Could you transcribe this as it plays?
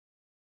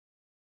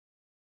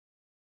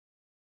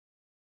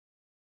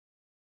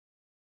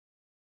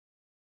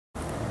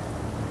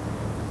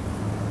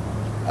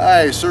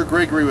Hi, Sir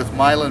Gregory with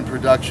Myelin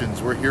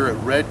Productions. We're here at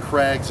Red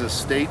Crags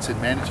Estates in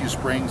Manitou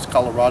Springs,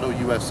 Colorado,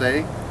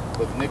 USA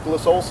with Nic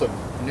Olson.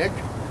 Nic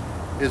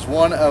is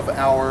one of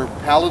our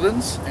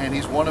paladins and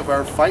he's one of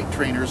our fight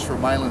trainers for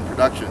Myelin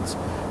Productions.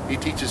 He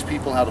teaches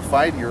people how to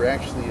fight. You're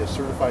actually a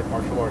certified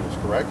martial artist,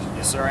 correct?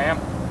 Yes, sir, I am.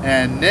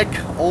 And Nic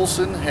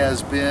Olson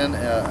has been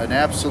an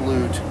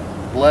absolute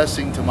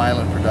blessing to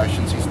Myelin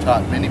Productions. He's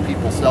taught many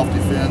people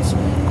self-defense,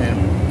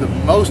 and the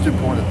most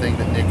important thing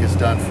that Nic has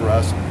done for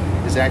us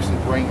is actually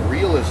bring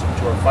realism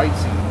to our fight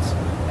scenes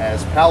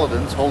as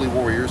paladins, holy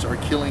warriors, are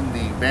killing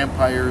the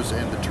vampires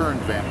and the turned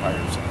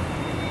vampires.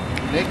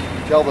 Nic,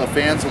 tell the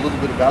fans a little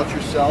bit about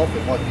yourself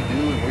and what you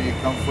do and where you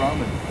come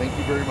from, and thank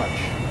you very much.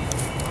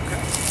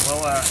 Okay.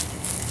 Well,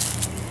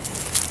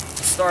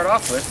 to start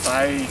off with,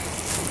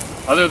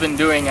 other than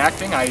doing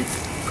acting, I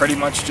pretty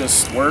much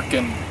just work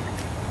and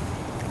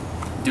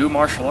do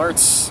martial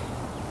arts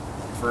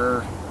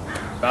for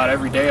about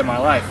every day of my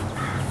life.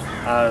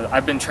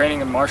 I've been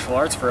training in martial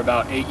arts for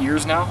about 8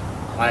 years now.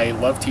 I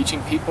love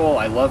teaching people,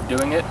 I love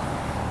doing it,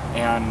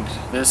 and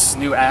this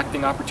new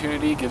acting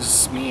opportunity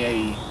gives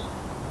me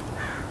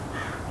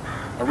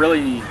a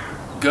really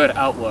good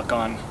outlook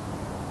on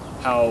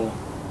how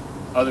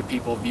other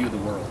people view the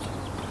world.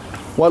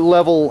 What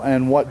level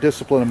and what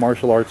discipline of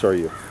martial arts are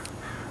you?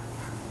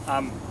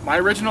 My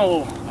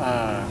original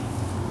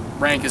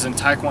rank is in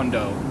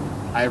Taekwondo.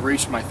 I've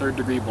reached my 3rd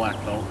degree black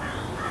belt,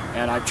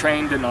 and I've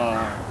trained in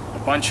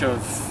a bunch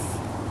of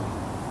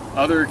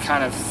other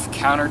kind of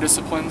counter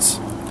disciplines,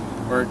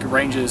 where it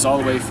ranges all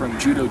the way from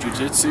judo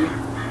jiu-jitsu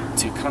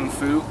to kung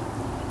fu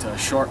to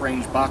short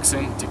range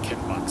boxing to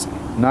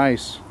kickboxing.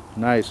 Nice,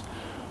 nice.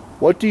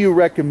 What do you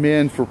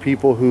recommend for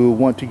people who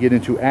want to get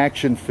into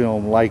action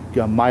film like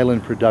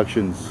Myelin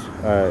Productions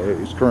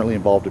is currently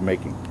involved in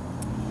making?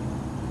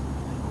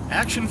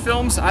 Action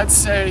films, I'd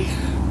say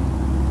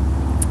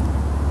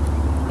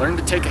learn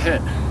to take a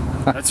hit.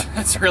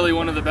 That's really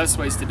one of the best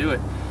ways to do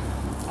it.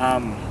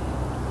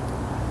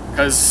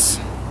 Because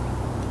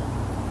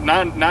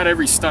not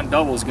every stunt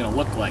double is going to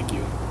look like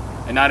you,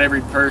 and not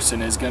every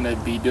person is going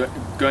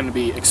to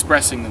be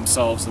expressing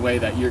themselves the way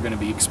that you're going to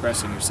be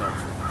expressing yourself.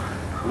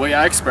 The way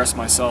I express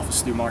myself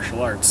is through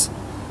martial arts,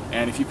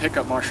 and if you pick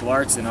up martial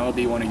arts, then that'll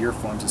be one of your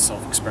forms of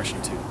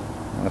self-expression too.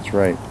 That's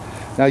right.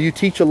 Now you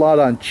teach a lot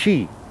on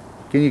chi.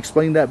 Can you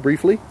explain that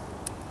briefly?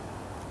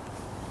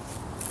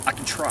 I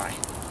can try.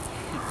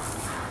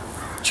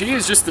 Chi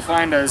is just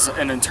defined as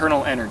an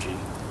internal energy.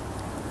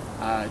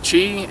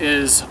 Chi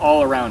is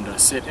all around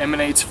us. It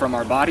emanates from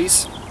our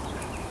bodies,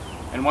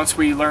 and once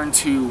we learn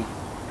to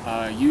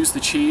use the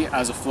chi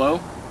as a flow,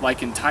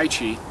 like in Tai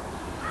Chi,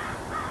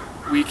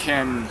 we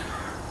can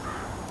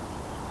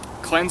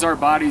cleanse our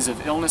bodies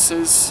of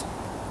illnesses,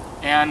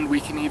 and we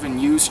can even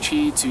use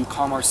chi to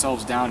calm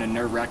ourselves down in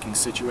nerve-wracking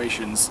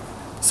situations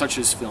such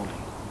as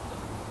filming.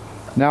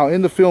 Now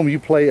in the film you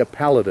play a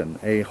paladin,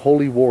 a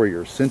holy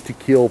warrior sent to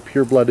kill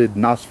pure-blooded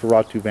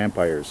Nosferatu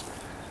vampires.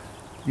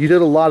 You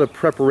did a lot of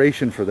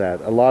preparation for that,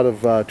 a lot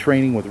of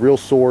training with real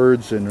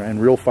swords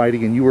and real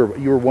fighting, and you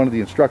were one of the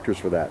instructors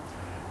for that.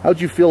 How'd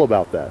you feel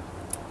about that?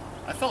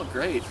 I felt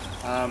great.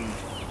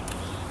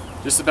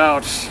 Just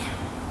about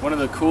one of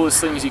the coolest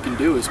things you can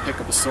do is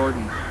pick up a sword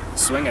and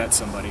swing at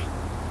somebody.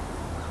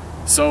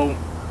 So,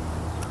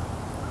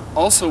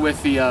 also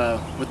with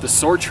the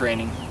sword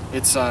training,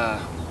 it's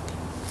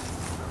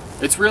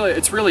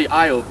really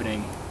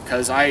eye-opening,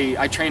 because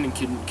I trained in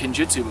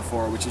Kenjutsu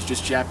before, which is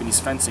just Japanese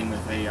fencing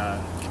with a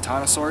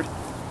katana sword,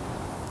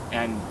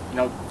 and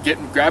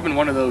grabbing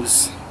one of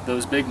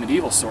those big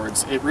medieval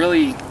swords, it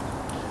really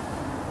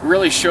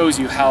shows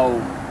you how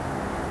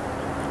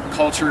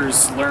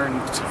cultures learn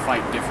to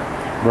fight differently.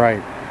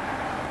 Right,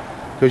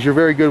 because you're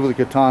very good with a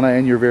katana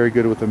and you're very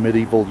good with a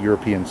medieval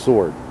European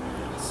sword.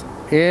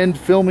 And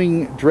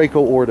filming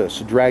Draco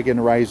Ortus, Dragon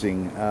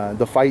Rising,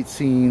 the fight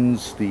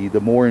scenes,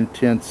 the more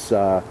intense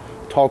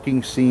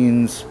talking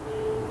scenes,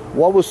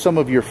 what was some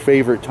of your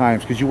favorite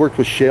times? Because you worked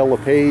with Shale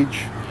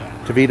LePage,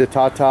 Tavita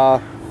Tata,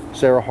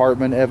 Sarah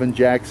Hartman, Evan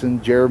Jackson,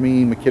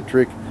 Jeremy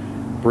McKittrick,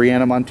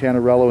 Brianna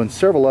Montanarello, and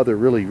several other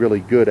really, really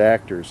good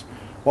actors.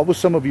 What was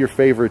some of your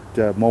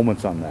favorite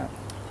moments on that?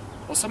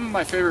 Well, some of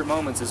my favorite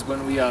moments is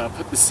when we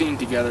put the scene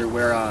together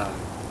where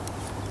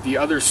the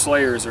other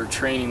Slayers are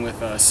training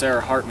with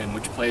Sarah Hartman,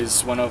 which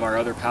plays one of our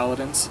other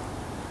paladins.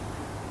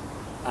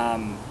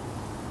 Kind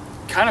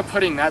of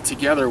putting that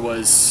together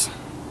was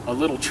a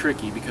little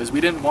tricky, because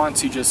we didn't want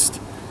to just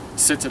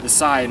sit to the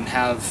side and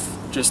have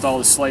just all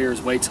the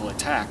Slayers wait till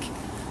attack.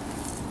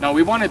 No,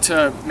 we wanted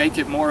to make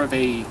it more of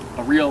a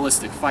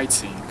realistic fight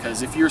scene,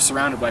 because if you're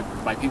surrounded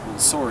by people with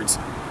swords,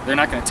 they're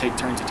not going to take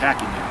turns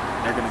attacking you.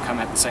 They're going to come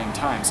at the same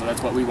time, so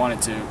that's what we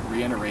wanted to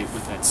reiterate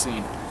with that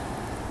scene.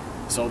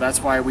 So that's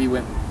why we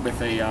went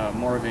with a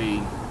more of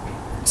a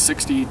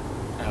 360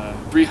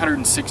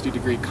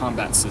 degree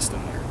combat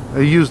system there.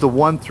 You used the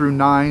 1 through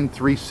 9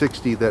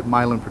 360 that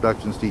Myelin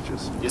Productions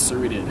teaches. Yes, sir,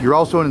 we did. You're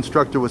also an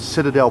instructor with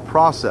Citadel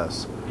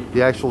Process,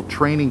 the actual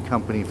training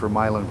company for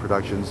Myelin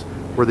Productions,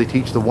 where they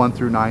teach the 1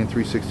 through 9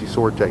 360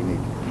 sword technique.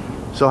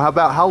 So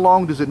how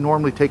long does it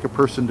normally take a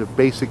person to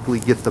basically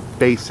get the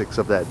basics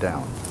of that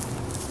down?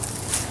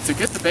 To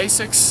get the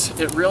basics,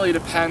 it really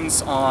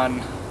depends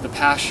on the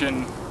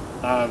passion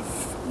of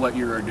what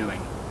you are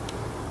doing.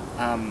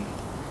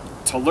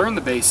 To learn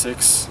the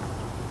basics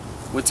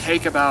would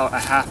take about a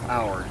half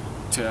hour.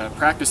 To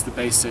practice the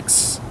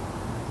basics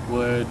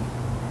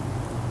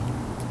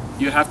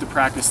you'd have to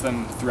practice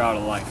them throughout a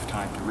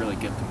lifetime to really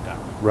get them down.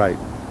 Right.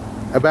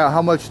 About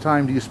how much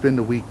time do you spend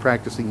a week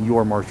practicing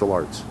your martial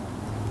arts?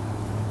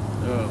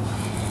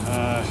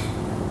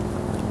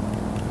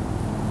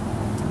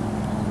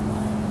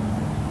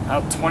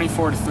 About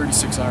 24 to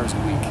 36 hours a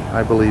week.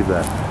 I believe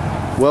that.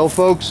 Well,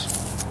 folks,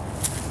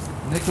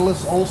 Nic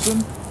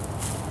Olson,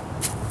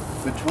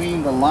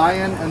 Between the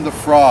Lion and the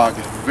Frog,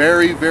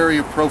 very, very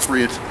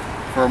appropriate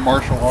for a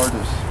martial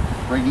artist,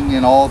 bringing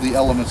in all the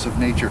elements of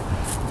nature.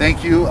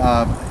 Thank you.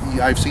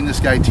 I've seen this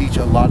guy teach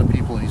a lot of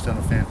people, and he's done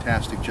a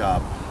fantastic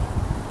job.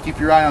 Keep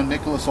your eye on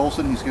Nic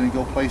Olson. He's going to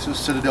go places.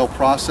 Citadel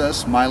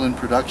Process, Myelin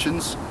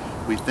Productions.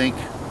 We thank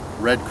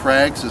Red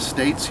Crags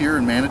Estates here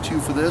in Manitou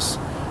for this.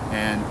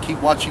 And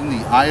keep watching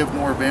the Eye of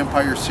Noor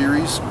Vampire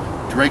series,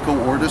 Draco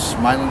Ortus,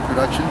 Myelin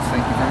Productions.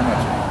 Thank you very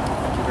much.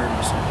 Thank you very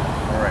much.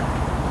 All right.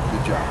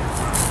 Good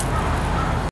job.